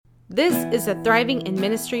This is a Thriving in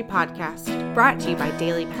Ministry podcast brought to you by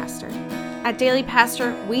Daily Pastor. At Daily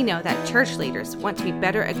Pastor, we know that church leaders want to be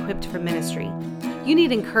better equipped for ministry. You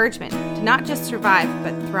need encouragement to not just survive,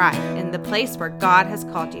 but thrive in the place where God has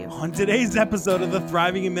called you. On today's episode of the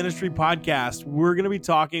Thriving in Ministry podcast, we're going to be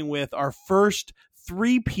talking with our first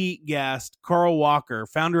three-peat guest, Carl Walker,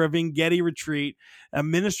 founder of Engedi Retreat, a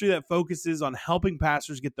ministry that focuses on helping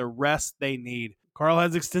pastors get the rest they need. Carl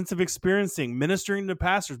has extensive experience ministering to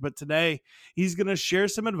pastors, but today he's going to share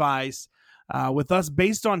some advice with us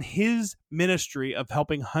based on his ministry of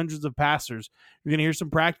helping hundreds of pastors. You're going to hear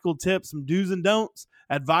some practical tips, some do's and don'ts,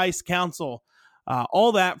 advice, counsel,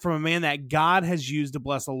 all that from a man that God has used to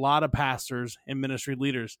bless a lot of pastors and ministry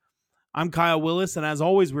leaders. I'm Kyle Willis, and as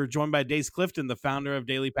always, we're joined by Dace Clifton, the founder of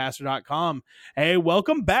dailypastor.com. Hey,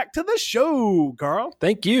 welcome back to the show, Carl.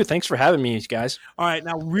 Thank you. Thanks for having me, guys. All right,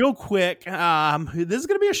 now real quick, this is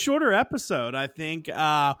going to be a shorter episode, I think.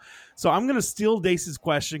 So I'm going to steal Dace's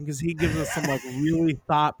question because he gives us some really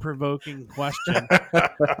thought-provoking question.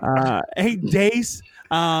 Hey, Dace,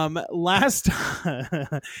 last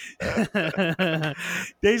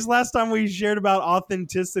time we shared about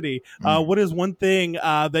authenticity. What is one thing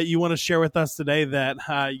that you want to share with us today that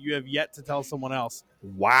you have yet to tell someone else?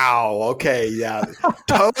 Wow. Okay. Yeah.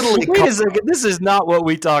 Totally. Wait a second. This is not what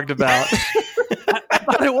we talked about. I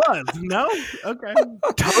thought it was. No? Okay.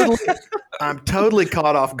 I'm totally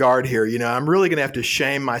caught off guard here. You know, I'm really going to have to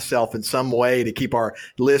shame myself in some way to keep our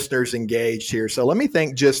listeners engaged here. So let me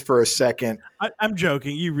think just for a second. I'm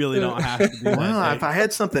joking. You really don't have to do that. Well, if I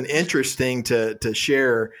had something interesting to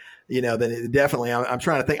share, you know, then definitely I'm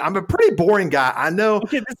trying to think. I'm a pretty boring guy. I know.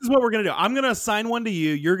 Okay, this is what we're going to do. I'm going to assign one to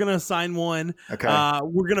you. You're going to assign one. Okay.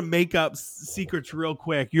 We're going to make up secrets real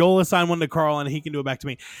quick. You'll assign one to Carl, and he can do it back to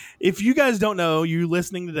me. If you guys don't know, you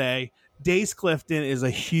listening today, Dace Clifton is a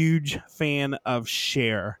huge fan of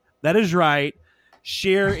Cher. That is right.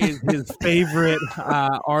 Cher is his favorite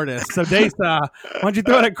artist. So, Dace, why don't you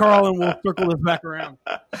throw it at Carl, and we'll circle this back around.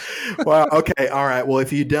 Well, okay. All right. Well,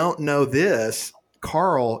 if you don't know this,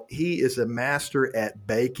 Carl, he is a master at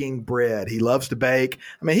baking bread. He loves to bake.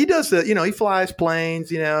 I mean, he does he flies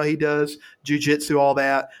planes, he does jujitsu, all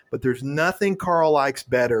that. But there's nothing Carl likes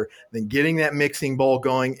better than getting that mixing bowl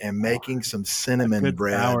going and making some cinnamon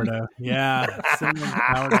bread. Sourdough. Yeah, cinnamon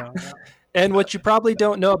sourdough. Yeah. And what you probably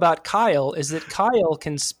don't know about Kyle is that Kyle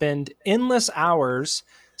can spend endless hours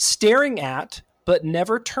staring at but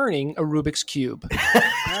never turning a Rubik's Cube. That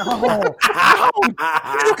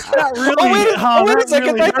really, wait a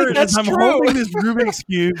second. Really I think that's I'm true. holding this Rubik's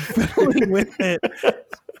Cube, fiddling with it.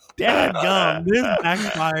 Dadgum, this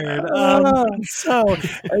backfired. So,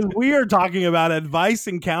 as we are talking about advice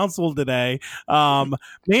and counsel today,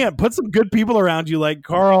 man, put some good people around you like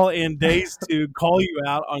Carl and Dace to call you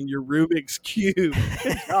out on your Rubik's Cube.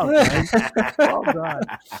 Oh, well done.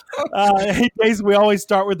 Hey, Dace, we always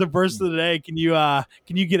start with the verse of the day. Can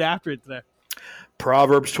you get after it today?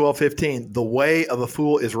 Proverbs 12:15. The way of a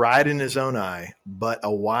fool is right in his own eye, but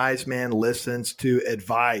a wise man listens to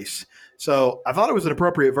advice. So I thought it was an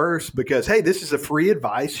appropriate verse because, hey, this is a free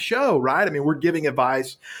advice show, right? I mean, we're giving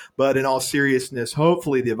advice, but in all seriousness,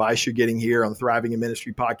 hopefully the advice you're getting here on the Thriving in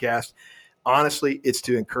Ministry podcast, honestly, it's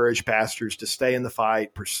to encourage pastors to stay in the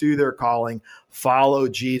fight, pursue their calling, follow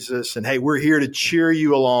Jesus. And hey, we're here to cheer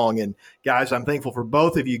you along. And guys, I'm thankful for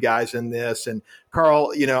both of you guys in this. And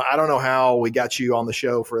Carl, I don't know how we got you on the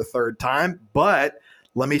show for a third time, but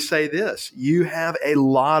let me say this. You have a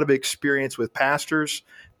lot of experience with pastors,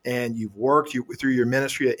 and you've worked through your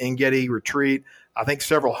ministry at Engedi Retreat. I think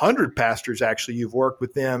several hundred pastors, actually, you've worked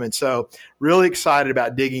with them. And so really excited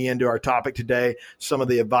about digging into our topic today, some of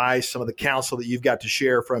the advice, some of the counsel that you've got to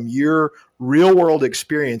share from your real world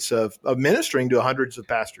experience of ministering to hundreds of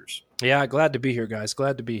pastors. Yeah, glad to be here, guys.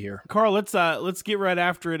 Glad to be here. Carl, let's get right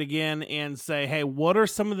after it again and say, hey, what are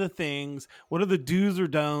some of the things, what are the do's or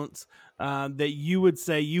don'ts that you would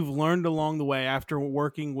say you've learned along the way after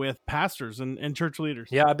working with pastors and church leaders?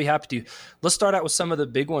 Yeah, I'd be happy to. Let's start out with some of the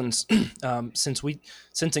big ones.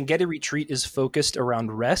 Since Engedi Retreat is focused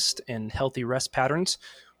around rest and healthy rest patterns,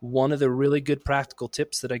 one of the really good practical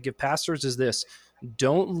tips that I give pastors is this: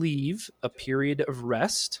 don't leave a period of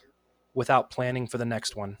rest without planning for the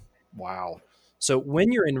next one. Wow. So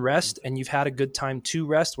when you're in rest and you've had a good time to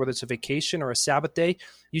rest, whether it's a vacation or a Sabbath day,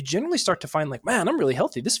 you generally start to find like, man, I'm really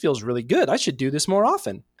healthy. This feels really good. I should do this more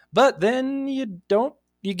often. But then you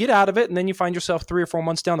get out of it, and then you find yourself 3 or 4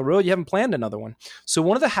 months down the road, you haven't planned another one. So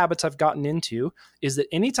one of the habits I've gotten into is that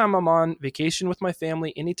anytime I'm on vacation with my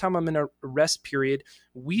family, anytime I'm in a rest period,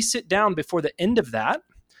 we sit down before the end of that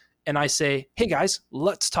and I say, hey guys,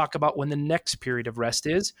 let's talk about when the next period of rest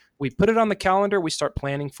is. We put it on the calendar. We start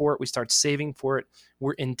planning for it. We start saving for it.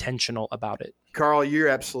 We're intentional about it. Carl, you're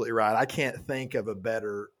absolutely right. I can't think of a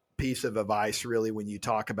better piece of advice really when you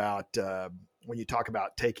talk about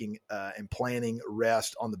taking and planning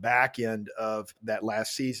rest on the back end of that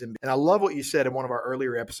last season. And I love what you said in one of our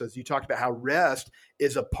earlier episodes. You talked about how rest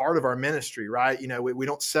is a part of our ministry, right? We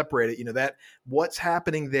don't separate it. That what's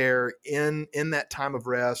happening there in that time of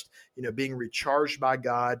rest, being recharged by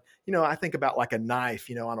God. I think about like a knife,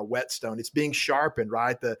 on a whetstone. It's being sharpened,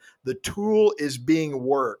 right? The tool is being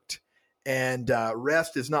worked. And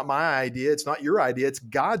rest is not my idea. It's not your idea. It's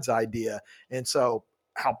God's idea. And so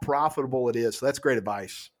how profitable it is. So that's great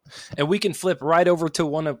advice. And we can flip right over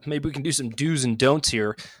to maybe we can do some do's and don'ts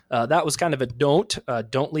here. That was kind of a don't.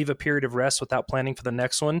 Don't leave a period of rest without planning for the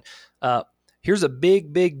next one. Here's a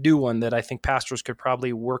big do one that I think pastors could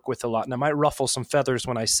probably work with a lot. And I might ruffle some feathers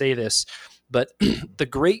when I say this, but the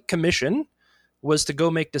Great Commission was to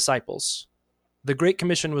go make disciples. The Great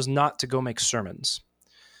Commission was not to go make sermons.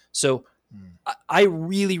 So I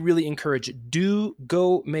really, really encourage it. Do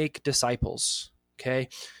go make disciples. Okay.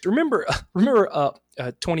 Remember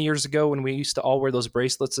 20 years ago when we used to all wear those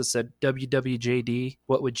bracelets that said WWJD,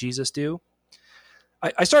 what would Jesus do?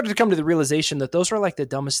 I started to come to the realization that those were like the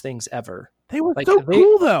dumbest things ever. They were so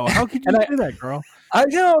cool though. How could you say that, girl? I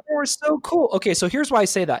know, they were so cool. Okay. So here's why I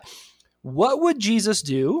say that. What would Jesus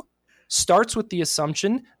do starts with the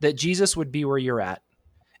assumption that Jesus would be where you're at.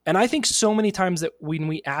 And I think so many times that when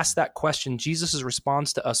we ask that question, Jesus'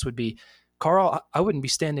 response to us would be, Carl, I wouldn't be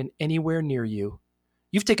standing anywhere near you.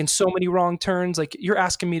 You've taken so many wrong turns. Like you're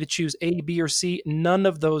asking me to choose A, B, or C. None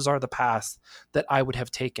of those are the paths that I would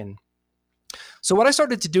have taken. So what I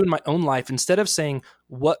started to do in my own life, instead of saying,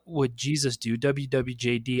 what would Jesus do?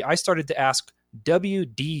 WWJD, I started to ask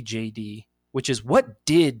WDJD, which is what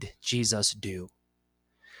did Jesus do?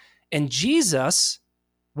 And Jesus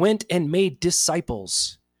went and made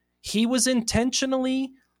disciples. He was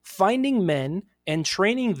intentionally finding men and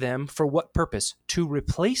training them for what purpose? To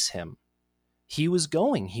replace him. He was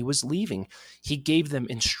going, he was leaving. He gave them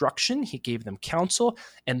instruction, he gave them counsel,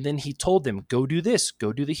 and then he told them, go do this,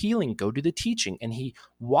 go do the healing, go do the teaching. And he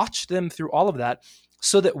watched them through all of that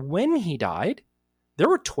so that when he died, there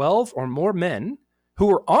were 12 or more men who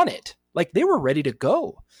were on it. Like they were ready to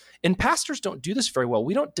go. And pastors don't do this very well.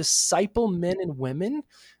 We don't disciple men and women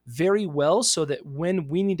very well so that when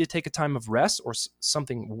we need to take a time of rest or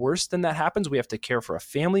something worse than that happens, we have to care for a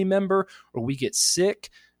family member or we get sick.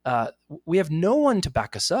 We have no one to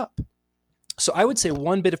back us up. So I would say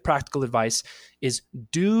one bit of practical advice is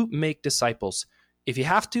do make disciples. If you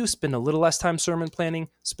have to, spend a little less time sermon planning,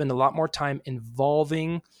 spend a lot more time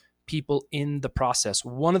involving people in the process.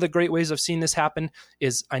 One of the great ways I've seen this happen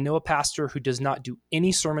is I know a pastor who does not do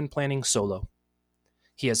any sermon planning solo.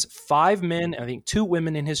 He has 5 men, and I think 2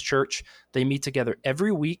 women in his church. They meet together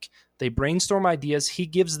every week. They brainstorm ideas. He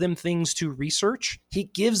gives them things to research. He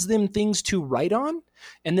gives them things to write on.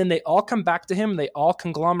 And then they all come back to him. They all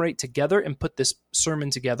conglomerate together and put this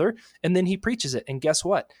sermon together. And then he preaches it. And guess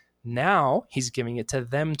what? Now he's giving it to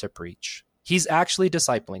them to preach. He's actually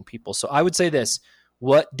discipling people. So I would say this.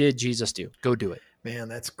 What did Jesus do? Go do it. Man,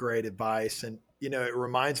 that's great advice. And, it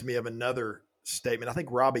reminds me of another statement. I think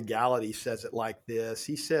Robbie Gallaty says it like this.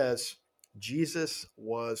 He says, Jesus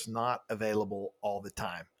was not available all the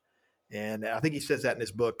time. And I think he says that in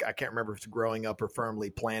his book. I can't remember if it's Growing Up or Firmly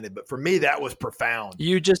Planted, but for me, that was profound.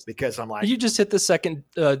 Because I'm like, you just hit the second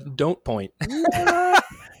don't point.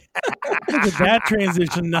 Look at that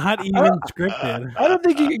transition, not even scripted. I don't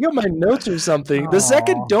think you can get my notes or something. The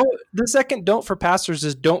second don't for pastors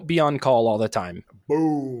is don't be on call all the time.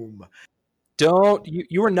 Boom.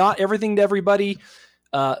 You are not everything to everybody.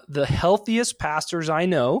 The healthiest pastors I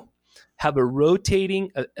know have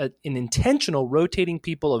an intentional rotating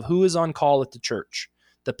people of who is on call at the church.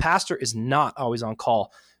 The pastor is not always on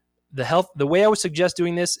call. The way I would suggest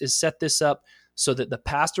doing this is set this up so that the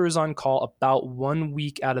pastor is on call about 1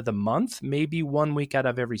 week out of the month, maybe 1 week out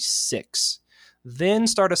of every 6. Then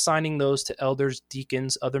start assigning those to elders,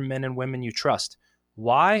 deacons, other men and women you trust.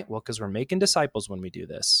 Why? Well, because we're making disciples when we do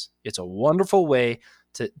this. It's a wonderful way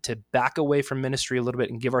to back away from ministry a little bit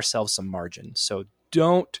and give ourselves some margin. So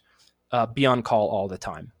don't be on call all the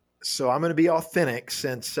time. So I'm going to be authentic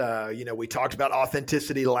since, we talked about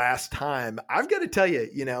authenticity last time. I've got to tell you,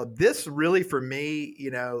 this really for me,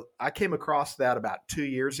 I came across that about 2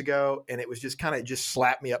 years ago and it was just kind of just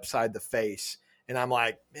slapped me upside the face. And I'm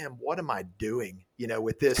like, man, what am I doing?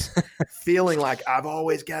 With this feeling like I've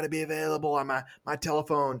always got to be available on my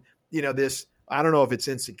telephone, this, I don't know if it's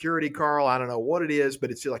insecurity, Carl. I don't know what it is,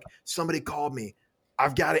 but it's like somebody called me.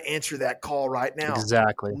 I've got to answer that call right now.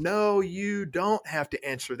 Exactly. No, you don't have to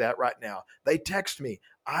answer that right now. They text me.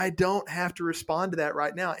 I don't have to respond to that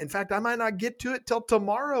right now. In fact, I might not get to it till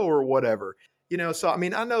tomorrow or whatever. So, I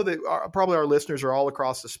mean, I know that probably our listeners are all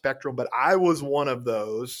across the spectrum, but I was one of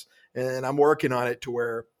those, and I'm working on it to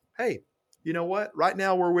where, hey, you know what? Right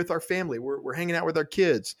now we're with our family. We're hanging out with our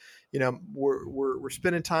kids. We're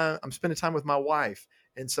spending time. I'm spending time with my wife.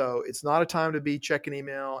 And so it's not a time to be checking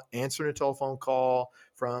email, answering a telephone call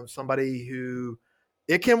from somebody who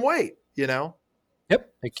it can wait,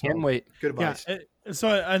 Yep. It can wait. Good advice. Yeah. So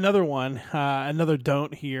another one, another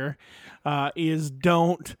don't here is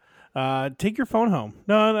don't take your phone home.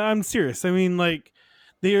 No, I'm serious. I mean, like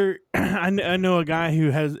I know a guy who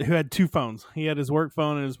had two phones. He had his work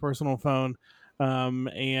phone and his personal phone.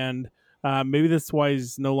 And maybe that's why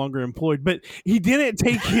he's no longer employed, but he didn't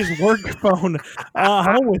take his work phone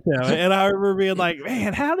home with him. And I remember being like,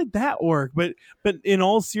 man, how did that work? But in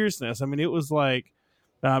all seriousness, I mean, it was like,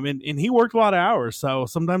 and he worked a lot of hours. So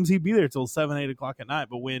sometimes he'd be there till 7, 8 o'clock at night.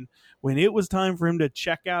 But when it was time for him to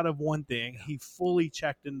check out of one thing, he fully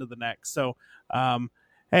checked into the next. So,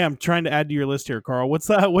 hey, I'm trying to add to your list here, Carl. What's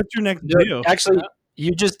your next do? Actually,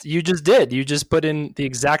 you just did. You just put in the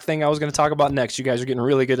exact thing I was going to talk about next. You guys are getting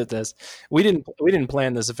really good at this. We didn't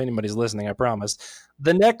plan this. If anybody's listening, I promise.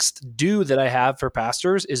 The next do that I have for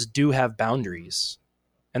pastors is do have boundaries,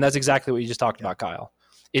 and that's exactly what you just talked about, Kyle.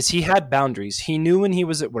 Is he had boundaries. He knew when he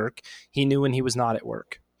was at work. He knew when he was not at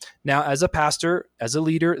work. Now, as a pastor, as a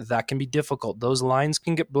leader, that can be difficult. Those lines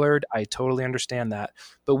can get blurred. I totally understand that.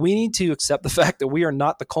 But we need to accept the fact that we are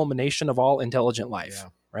not the culmination of all intelligent life,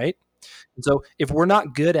 right? And so if we're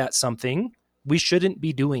not good at something, we shouldn't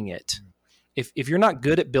be doing it. If you're not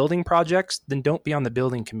good at building projects, then don't be on the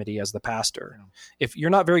building committee as the pastor. If you're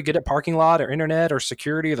not very good at parking lot or internet or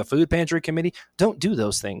security or the food pantry committee, don't do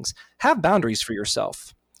those things. Have boundaries for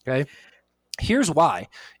yourself. Okay. Here's why.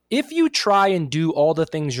 If you try and do all the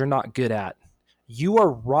things you're not good at, you are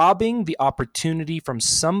robbing the opportunity from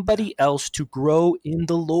somebody else to grow in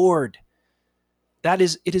the Lord.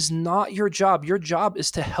 It is not your job. Your job is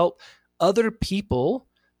to help other people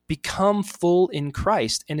become full in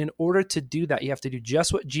Christ. And in order to do that, you have to do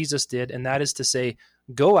just what Jesus did. And that is to say,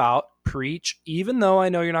 go out, preach, even though I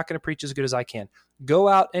know you're not going to preach as good as I can. Go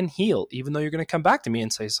out and heal, even though you're going to come back to me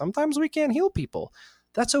and say, sometimes we can't heal people.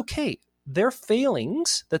 That's okay. Their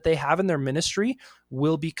failings that they have in their ministry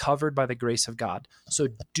will be covered by the grace of God. So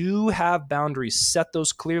do have boundaries. Set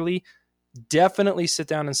those clearly. Definitely sit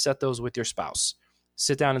down and set those with your spouse.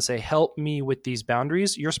 Sit down and say, help me with these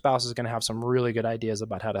boundaries. Your spouse is going to have some really good ideas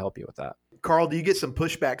about how to help you with that. Carl, do you get some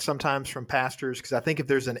pushback sometimes from pastors? Because I think if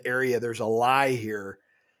there's an area, there's a lie here.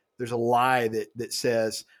 There's a lie that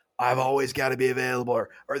says, I've always got to be available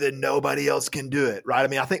or that nobody else can do it, right? I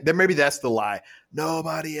mean, I think that maybe that's the lie.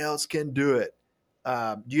 Nobody else can do it.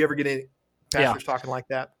 Do you ever get any pastors talking like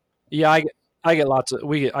that? Yeah, I get lots of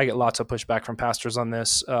pushback from pastors on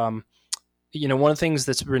this. One of the things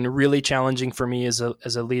that's been really challenging for me as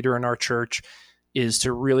a leader in our church is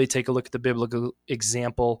to really take a look at the biblical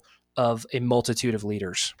example of a multitude of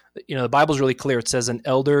leaders. The Bible's really clear. It says an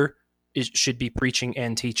elder should be preaching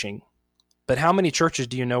and teaching. But how many churches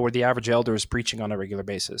do you know where the average elder is preaching on a regular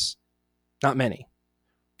basis? Not many.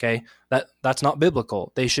 Okay, that's not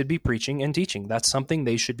biblical. They should be preaching and teaching. That's something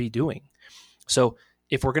they should be doing. So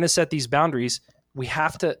if we're going to set these boundaries, we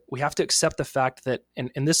have to accept the fact that,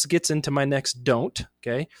 and this gets into my next don't.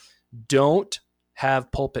 Okay, don't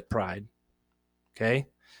have pulpit pride. Okay,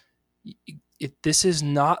 this is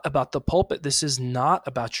not about the pulpit. This is not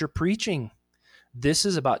about your preaching. This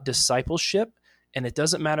is about discipleship, and it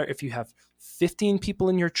doesn't matter if you have 15 people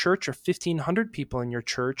in your church or 1,500 people in your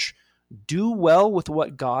church. Do well with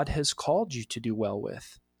what God has called you to do well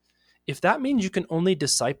with. If that means you can only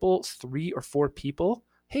disciple 3 or 4 people,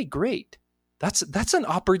 hey, great. That's an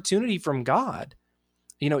opportunity from God.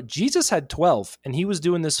 Jesus had 12, and he was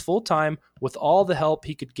doing this full time with all the help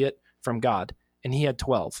he could get from God. And he had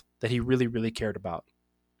 12 that he really, really cared about.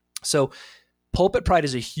 So pulpit pride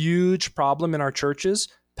is a huge problem in our churches.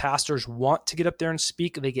 Pastors want to get up there and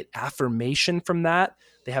speak. They get affirmation from that.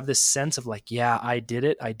 They have this sense of like, yeah, I did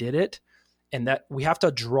it. And that we have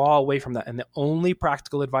to draw away from that. And the only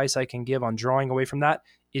practical advice I can give on drawing away from that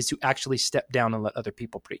is to actually step down and let other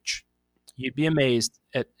people preach. You'd be amazed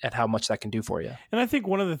at how much that can do for you. And I think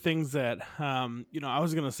one of the things that, I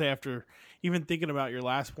was going to say after even thinking about your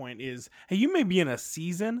last point is, hey, you may be in a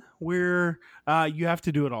season where you have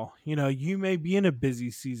to do it all. You may be in a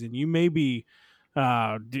busy season. You may be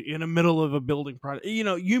in the middle of a building project.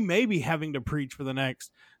 You may be having to preach for the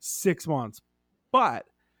next 6 months, but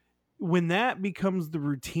when that becomes the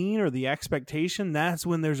routine or the expectation, that's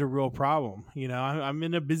when there's a real problem. You know, I'm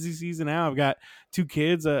in a busy season now. I've got 2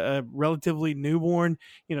 kids, a relatively newborn,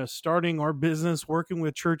 you know, starting our business, working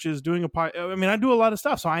with churches, doing I mean, I do a lot of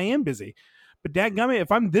stuff, so I am busy. But dadgummit,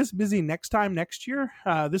 if I'm this busy this time next year,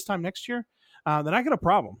 then I got a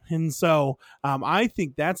problem. And so I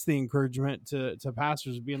think that's the encouragement to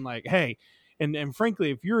pastors being like, hey, and frankly,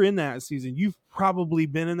 if you're in that season, you've probably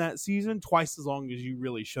been in that season twice as long as you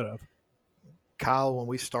really should have. Kyle, when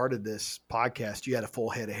we started this podcast, you had a full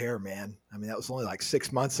head of hair, man. I mean, that was only like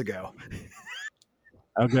 6 months ago.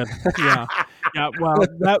 Oh, good. Yeah. Yeah. Well,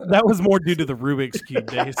 that was more due to the Rubik's Cube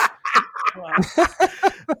days.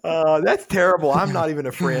 That's terrible. I'm not even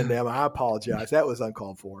a friend, Emma. I apologize. That was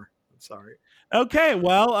uncalled for. I'm sorry. Okay,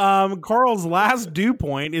 well, Carl's last do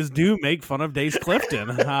point is do make fun of Dace Clifton.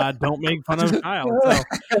 Don't make fun of Kyle.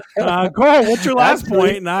 So, Carl, what's your last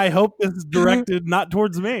point? And I hope this is directed not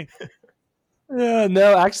towards me.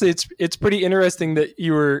 No, actually, it's pretty interesting that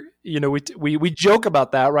you were, you know, we joke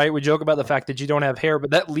about that, right? We joke about the fact that you don't have hair,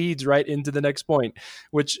 but that leads right into the next point,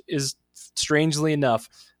 which is strangely enough,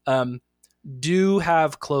 do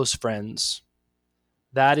have close friends.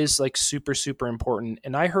 That is like super, super important.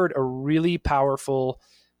 And I heard a really powerful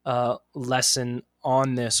lesson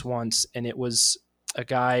on this once, and it was a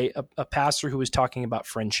guy, a pastor who was talking about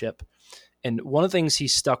friendship. And one of the things that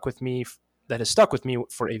has stuck with me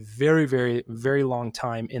for a very, very, very long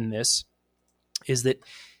time in this is that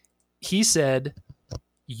he said,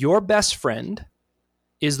 your best friend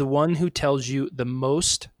is the one who tells you the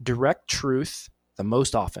most direct truth the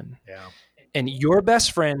most often. Yeah. And your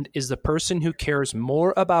best friend is the person who cares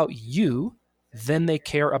more about you than they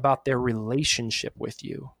care about their relationship with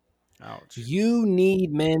you. Ouch. You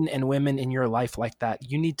need men and women in your life like that.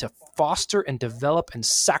 You need to foster and develop and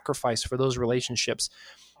sacrifice for those relationships.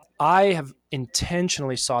 I have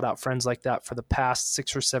intentionally sought out friends like that for the past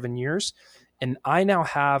 6 or 7 years. And I now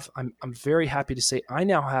have, I'm very happy to say, I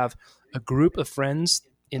now have a group of friends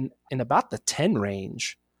in about the 10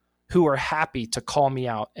 range who are happy to call me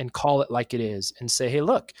out and call it like it is and say, hey,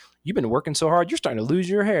 look, you've been working so hard, you're starting to lose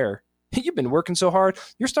your hair. You've been working so hard,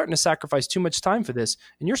 you're starting to sacrifice too much time for this,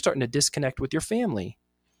 and you're starting to disconnect with your family.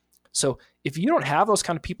 So if you don't have those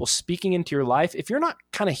kind of people speaking into your life, if you're not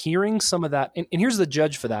kind of hearing some of that, and here's the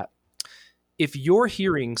judge for that. If you're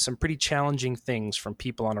hearing some pretty challenging things from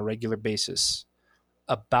people on a regular basis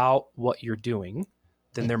about what you're doing,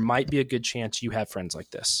 then there might be a good chance you have friends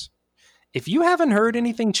like this. If you haven't heard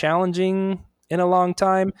anything challenging in a long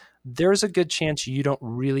time, there's a good chance you don't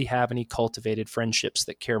really have any cultivated friendships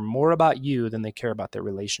that care more about you than they care about their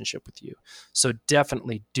relationship with you. So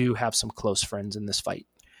definitely do have some close friends in this fight.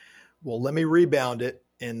 Well, let me rebound it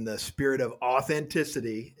in the spirit of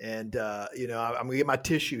authenticity. And, I'm going to get my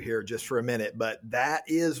tissue here just for a minute, but that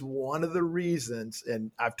is one of the reasons.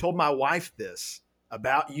 And I've told my wife this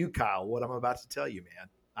about you, Kyle, what I'm about to tell you, man.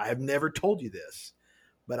 I have never told you this.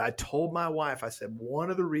 But I told my wife, I said, one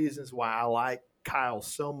of the reasons why I like Kyle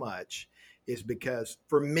so much is because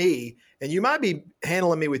for me, and you might be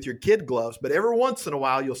handling me with your kid gloves, but every once in a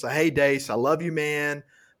while you'll say, hey, Dace, I love you, man.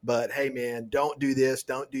 But hey, man, don't do this,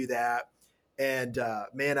 don't do that. And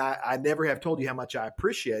man, I never have told you how much I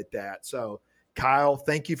appreciate that. So Kyle,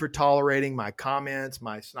 thank you for tolerating my comments,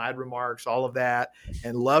 my snide remarks, all of that,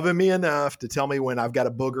 and loving me enough to tell me when I've got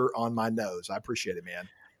a booger on my nose. I appreciate it, man.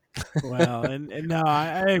 Well, and no,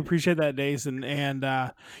 I appreciate that, Dace, and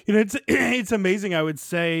it's amazing. I would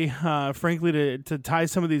say, frankly, to tie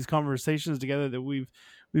some of these conversations together that we've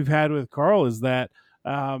had with Carl is that,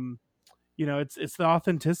 it's the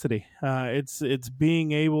authenticity. It's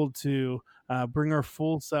being able to bring our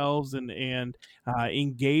full selves and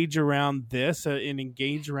engage around this and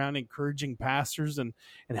engage around encouraging pastors and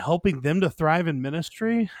helping them to thrive in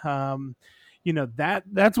ministry.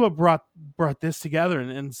 That's what brought this together.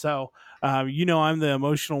 And so, I'm the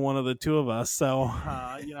emotional one of the two of us. So,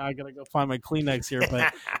 I gotta go find my Kleenex here,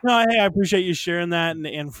 but no, hey, I appreciate you sharing that.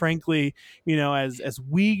 And frankly, as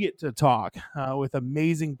we get to talk with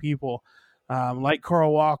amazing people, like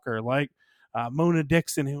Carl Walker, like Mona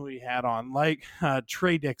Dixon, who we had on, like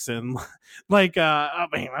Trey Dixon, like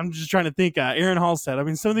I'm just trying to think, Aaron Halstead. I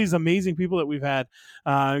mean, some of these amazing people that we've had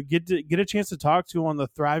get a chance to talk to on the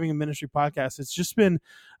Thriving in Ministry podcast. It's just been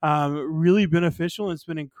really beneficial. And it's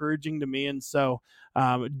been encouraging to me, and so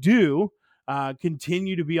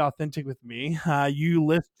continue to be authentic with me.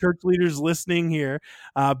 You church leaders listening here,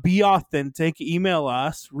 be authentic. Email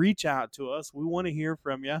us, reach out to us. We want to hear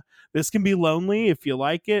from you. This can be lonely if you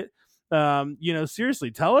like it.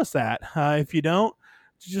 Seriously, tell us that. If you don't,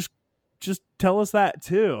 just just tell us that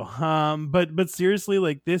too. But seriously,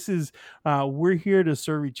 like this is, we're here to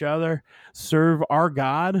serve each other, serve our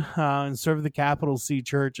God, and serve the Capital C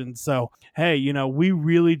Church. And so, hey, we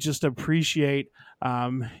really just appreciate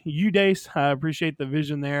you, Dace. Appreciate the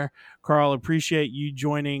vision there. Carl, appreciate you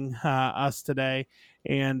joining us today.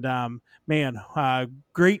 And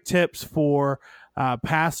great tips for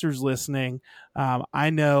pastors listening. I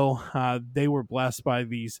know they were blessed by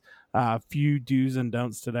these few do's and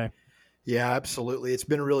don'ts today. Yeah, absolutely. It's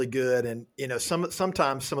been really good. And,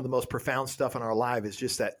 sometimes some of the most profound stuff in our life is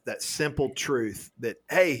just that simple truth that,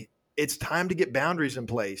 hey, it's time to get boundaries in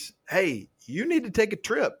place. Hey, you need to take a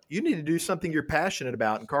trip. You need to do something you're passionate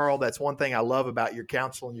about. And Carl, that's one thing I love about your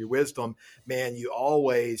counsel and your wisdom. Man, you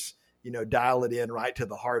always, dial it in right to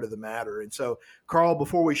the heart of the matter. And so, Carl,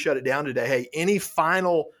 before we shut it down today, hey, any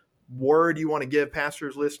final word you want to give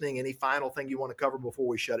pastors listening? Any final thing you want to cover before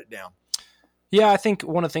we shut it down? Yeah, I think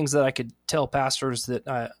one of the things that I could tell pastors that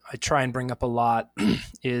I try and bring up a lot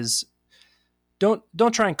is don't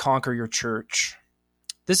try and conquer your church.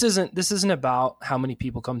 This isn't about how many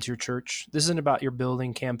people come to your church. This isn't about your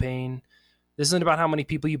building campaign. This isn't about how many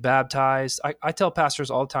people you baptized. I tell pastors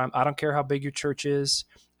all the time, I don't care how big your church is.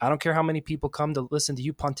 I don't care how many people come to listen to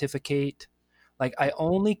you pontificate. Like, I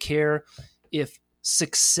only care if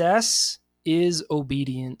success is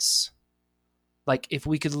obedience. Like, if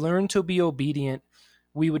we could learn to be obedient,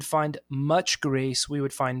 we would find much grace. We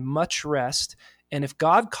would find much rest. And if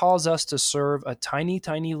God calls us to serve a tiny,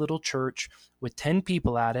 tiny little church with 10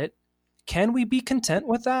 people at it, can we be content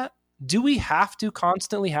with that? Do we have to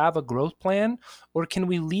constantly have a growth plan? Or can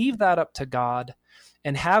we leave that up to God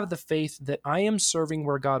and have the faith that I am serving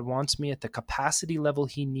where God wants me at the capacity level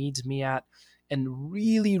He needs me at, and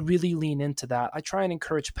really, really lean into that? I try and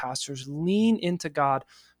encourage pastors, lean into God.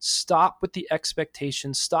 Stop with the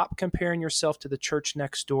expectations. Stop comparing yourself to the church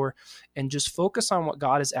next door and just focus on what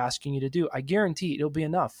God is asking you to do. I guarantee it'll be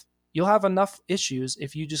enough. You'll have enough issues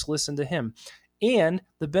if you just listen to Him. And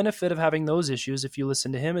the benefit of having those issues, if you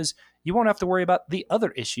listen to Him, is you won't have to worry about the other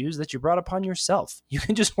issues that you brought upon yourself. You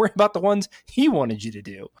can just worry about the ones He wanted you to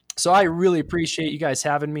do. So I really appreciate you guys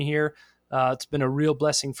having me here. It's been a real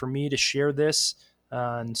blessing for me to share this.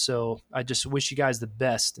 And so I just wish you guys the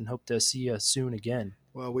best and hope to see you soon again.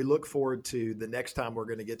 Well, we look forward to the next time we're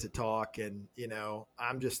going to get to talk. And,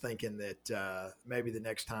 I'm just thinking that maybe the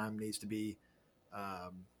next time needs to be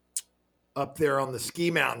up there on the ski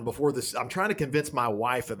mountain before this. I'm trying to convince my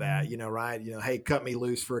wife of that, right? Hey, cut me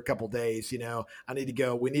loose for a couple of days. I need to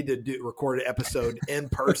go. We need to record an episode in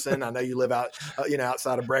person. I know you live out,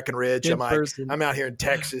 outside of Breckenridge. I'm out here in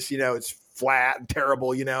Texas, it's flat and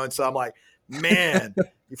terrible, and so I'm like, man,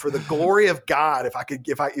 for the glory of God,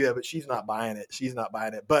 but she's not buying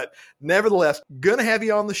it. But nevertheless, going to have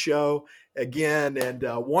you on the show again. And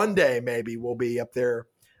one day maybe we'll be up there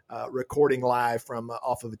recording live from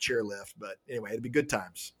off of a chairlift. But anyway, it'll be good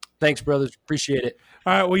times. Thanks, brothers. Appreciate it.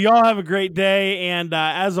 All right. Well, y'all have a great day. And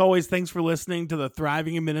as always, thanks for listening to the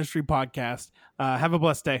Thriving in Ministry podcast. Have a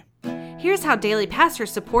blessed day. Here's how Daily Pastor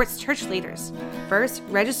supports church leaders. First,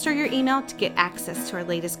 register your email to get access to our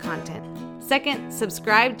latest content. Second,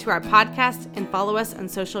 subscribe to our podcast and follow us on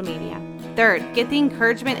social media. Third, get the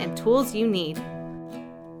encouragement and tools you need.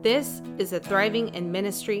 This is the Thriving in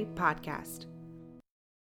Ministry podcast.